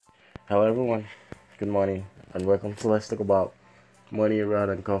Hello, everyone. Good morning, and welcome to Let's Talk About Money,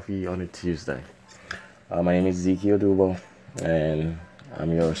 Rather Than Coffee on a Tuesday. My name is Ezekiel Dubo, and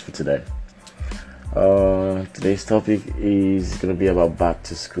I'm yours for today. Today's topic is going to be about back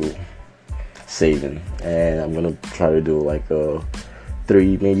to school saving, and I'm going to try to do like a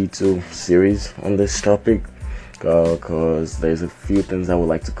three, maybe two series on this topic because there's a few things I would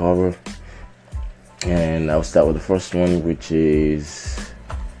like to cover. And I'll start with the first one, which is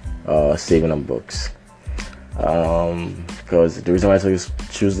saving on books. Because the reason why I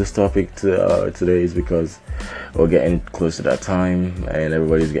choose this topic today is because we're getting close to that time, and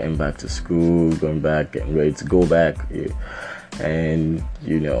everybody's getting back to school, going back, getting ready to go back, and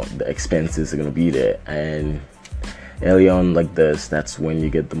the expenses are gonna be there. And early on like this, that's when you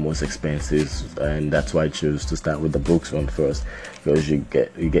get the most expenses, and that's why I choose to start with the books one first, because you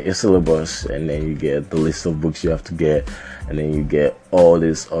get your syllabus, and then you get the list of books you have to get, and then you get all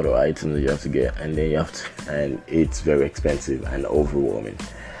these other items that you have to get, and then and it's very expensive and overwhelming.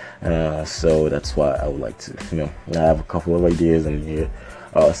 So that's why I would like to, I have a couple of ideas and here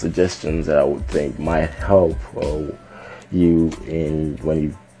suggestions that I would think might help you in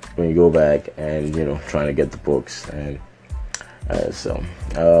when you go back and trying to get the books. And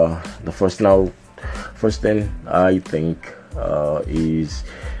the first thing I think is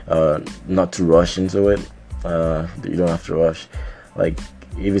not to rush into it. You don't have to rush. Like,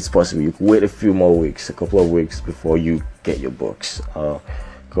 if it's possible, you can wait a few more weeks, a couple of weeks before you get your books,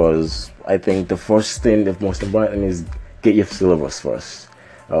 because I think the most important thing is get your syllabus first.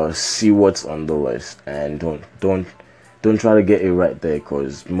 See what's on the list, and don't try to get it right there,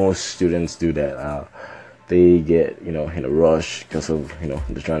 because most students do that. They get in a rush because of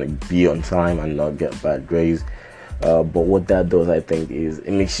they're trying to be on time and not get bad grades. But what that does, I think, is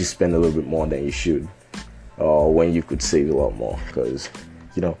it makes you spend a little bit more than you should, when you could save a lot more. Because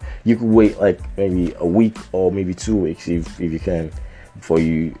you could wait like maybe a week or maybe 2 weeks if you can before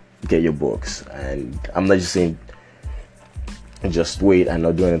you get your books. And I'm not just saying just wait and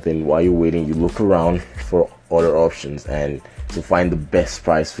not do anything. While you're waiting, you look around for other options and to find the best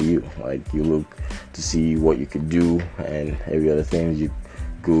price for you. Like, you look to see what you could do and every other thing. You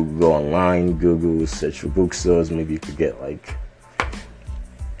go online, Google, search for bookstores. Maybe you could get like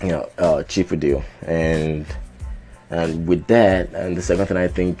a cheaper deal. And with that, and the second thing I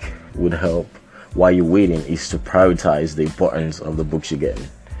think would help while you're waiting is to prioritize the importance of the books you're getting,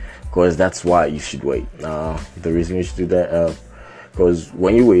 because that's why you should wait. The reason you should do that, because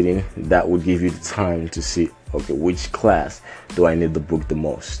when you're waiting, that would give you the time to see, okay, which class do I need the book the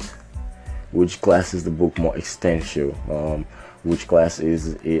most? Which class is the book more essential? Which class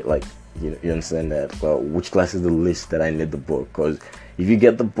is it, like, you understand that? Well, which class is the list that I need the book? Because if you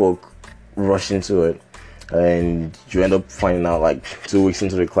get the book, rush into it, and you end up finding out like 2 weeks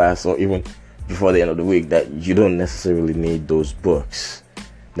into the class, or even before the end of the week, that you don't necessarily need those books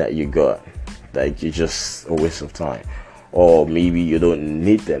that you got. Like, you're just a waste of time, or maybe you don't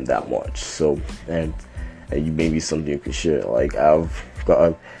need them that much. So, and you maybe something you could share. Like, I've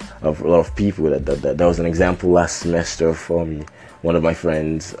got a lot of people that was an example last semester for me. One of my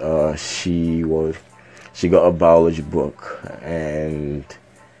friends, she got a biology book, and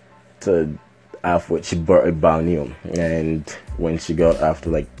after she bought a bionium, and when she got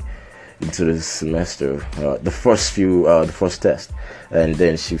after like into the semester, the first test, and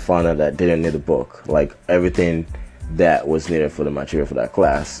then she found out that they didn't need the book. Like, everything that was needed for the material for that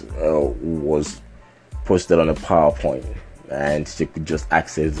class was posted on a PowerPoint, and she could just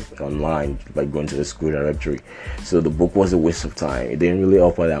access it online by going to the school directory. So the book was a waste of time. It didn't really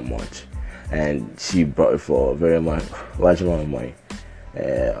offer that much, and she bought it for a very large amount of money.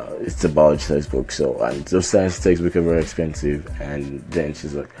 It's a biology textbook, and those science textbooks are very expensive. And then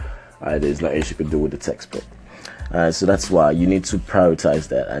she's like, there's nothing she could do with the textbook. So that's why you need to prioritize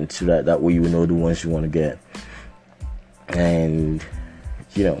that, and to that way you know the ones you want to get. And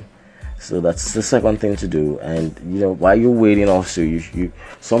so that's the second thing to do. And while you're waiting, also you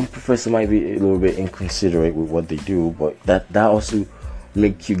some professors might be a little bit inconsiderate with what they do, but that also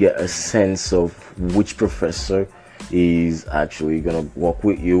make you get a sense of which professor is actually gonna work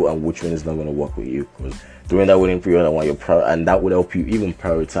with you and which one is not gonna work with you. Because during that waiting period, and that would help you even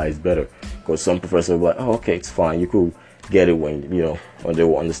prioritize better. Because some professors will be like, oh, okay, it's fine, you could get it when when they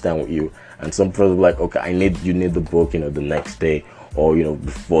will understand with you. And some professors will be like, okay, you need the book the next day, or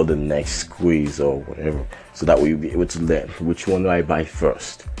before the next quiz or whatever. So that way you'll be able to learn which one do I buy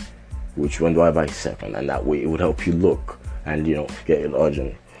first, which one do I buy second, and that way it would help you look and get it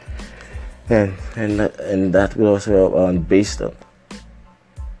urgent. And that will also help based on.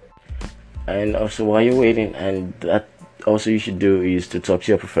 And also, while you're waiting, and that also you should do is to talk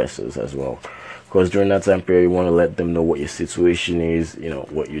to your professors as well, because during that time period you want to let them know what your situation is,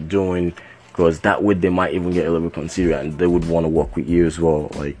 what you're doing, because that way they might even get a little bit considerate and they would want to work with you as well.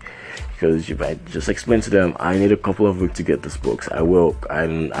 Like, because you might just explain to them, I need a couple of weeks to get this books. I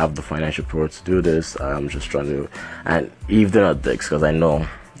don't have the financial power to do this. I'm just trying to, and if they're not dicks, because I know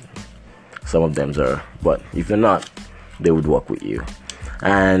some of them are, but if they're not, they would work with you.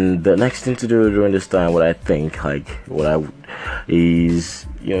 And the next thing to do during this time, what I think, like, what I would, is,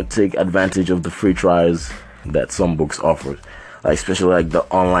 take advantage of the free trials that some books offer, like, especially like the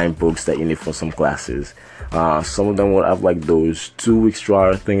online books that you need for some classes. Some of them will have like those 2 weeks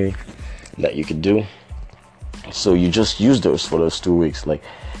trial thingy that you could do. So you just use those for those 2 weeks, like,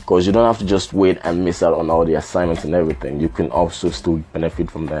 because you don't have to just wait and miss out on all the assignments and everything. You can also still benefit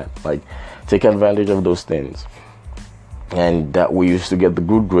from that. Like, take advantage of those things, and that way you used to get the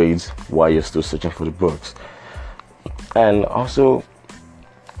good grades while you're still searching for the books. And also,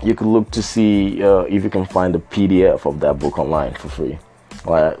 you could look to see if you can find a PDF of that book online for free,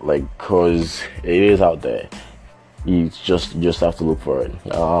 like, cause it is out there. You just have to look for it.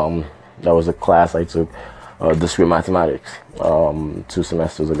 That was a class I took, discrete mathematics, 2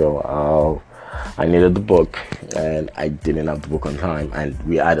 semesters ago. I needed the book and I didn't have the book on time, and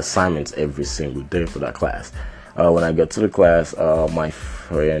we had assignments every single day for that class. When I got to the class, my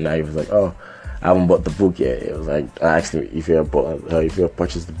friend, I was like, "Oh, I haven't bought the book yet." It was like, I asked him if he had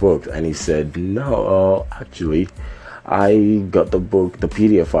purchased the book, and he said, "No, actually, I got the book, the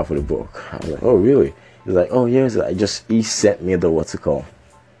PDF file for the book." I was like, "Oh, really?" He's like, "Oh, yes." He sent me the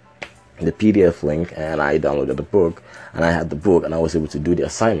PDF link, and I downloaded the book, and I had the book, and I was able to do the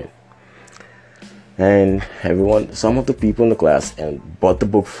assignment. And some of the people in the class and bought the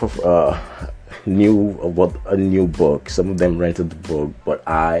book for knew about a new book. Some of them rented the book, but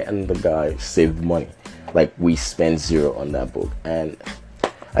I and the guy saved money. Like, we spent 0 on that book, and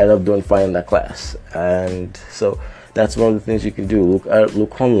I ended up doing fine in that class. And so that's one of the things you can do.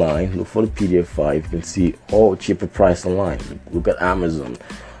 Look online, look for the PDF file. You can see all cheaper price online. Look at Amazon.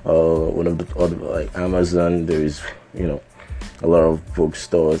 One of the other, like Amazon, there is a lot of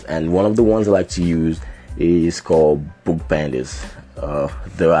bookstores, and one of the ones I like to use is called Book Bandits.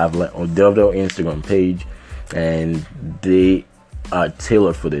 They have their Instagram page, and they are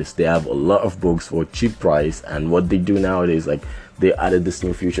tailored for this. They have a lot of books for cheap price, and what they do nowadays, like, they added this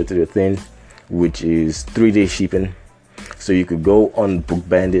new feature to the thing, which is 3-day shipping. So you could go on Book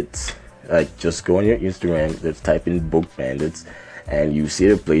Bandits, like, just go on your Instagram, just type in Book Bandits, and you see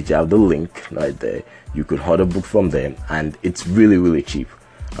the page, you have the link right there. You could order a book from them, and it's really, really cheap.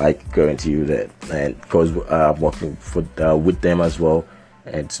 I guarantee you that. And because I'm working with them as well,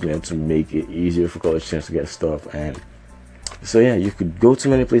 and to make it easier for college students to get stuff. And so yeah, you could go to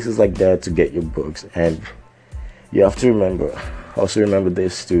many places like that to get your books. And you have to remember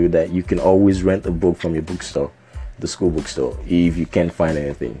this too, that you can always rent a book from your bookstore, the school bookstore, if you can't find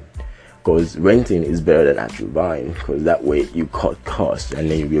anything. Because renting is better than actually buying, because that way you cut costs, and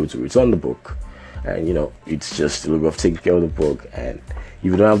then you'll be able to return the book. And it's just a little bit of taking care of the book. And if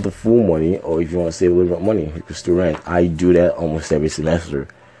you don't have the full money, or if you want to save a little bit of money, you can still rent. I do that almost every semester.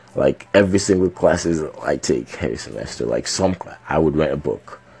 Like, every single classes I take every semester, like, I would rent a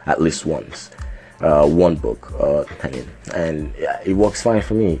book at least once, one book. And it works fine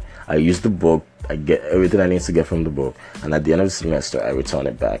for me. I use the book, I get everything I need to get from the book, and at the end of the semester I return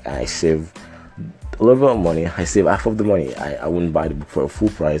it back, and I save a little bit of money. I save half of the money. I wouldn't buy the book for a full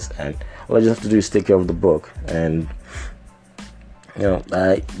price, and all I just have to do is take care of the book. And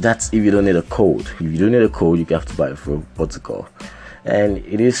that's if you don't need a code. If you don't need a code, you have to buy it for what's it called, and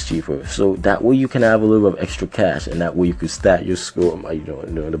it is cheaper. So that way you can have a little bit of extra cash, and that way you could start your school,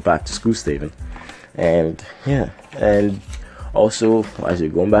 the back to school saving. And yeah, and also, as you're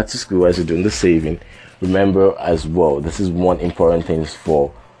going back to school, as you're doing the saving, remember as well, this is one important thing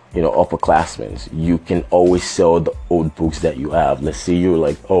for upperclassmen. You can always sell the old books that you have. Let's say you're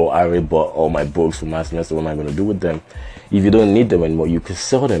like, "Oh, I already bought all my books from last semester. What am I going to do with them?" If you don't need them anymore, you can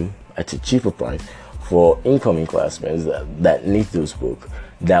sell them at a cheaper price for incoming classmates that need those books.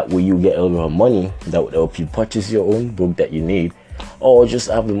 That way you get a little bit of money that would help you purchase your own book that you need, or just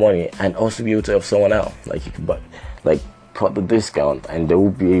have the money and also be able to help someone out. Like, you can buy, like, cut the discount, and they will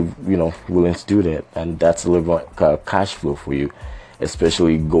be willing to do that. And that's a little bit of cash flow for you,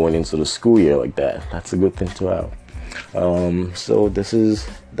 especially going into the school year like that. That's a good thing to have. So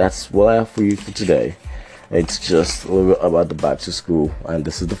that's what I have for you for today. It's just a little bit about the back to school, and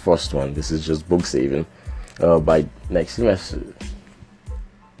this is the first one. This is just book saving. By next semester,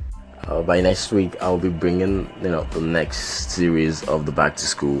 by next week, I'll be bringing the next series of the back to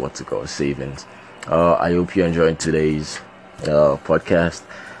school savings. I hope you enjoyed today's podcast.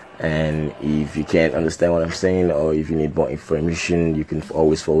 And if you can't understand what I'm saying, or if you need more information, you can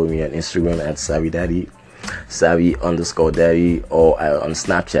always follow me on Instagram at Savvy Daddy, Savvy underscore Daddy, or on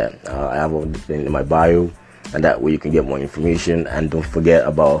Snapchat. I have everything in my bio, and that way you can get more information. And don't forget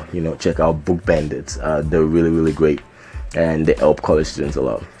about, check out Book Bandits. They're really, really great, and they help college students a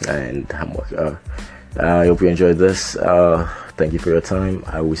lot. And I hope you enjoyed this. Thank you for your time.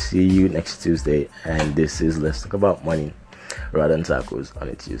 I will see you next Tuesday. And this is Let's Talk About Money rather than tacos on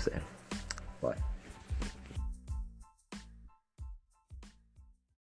a Tuesday.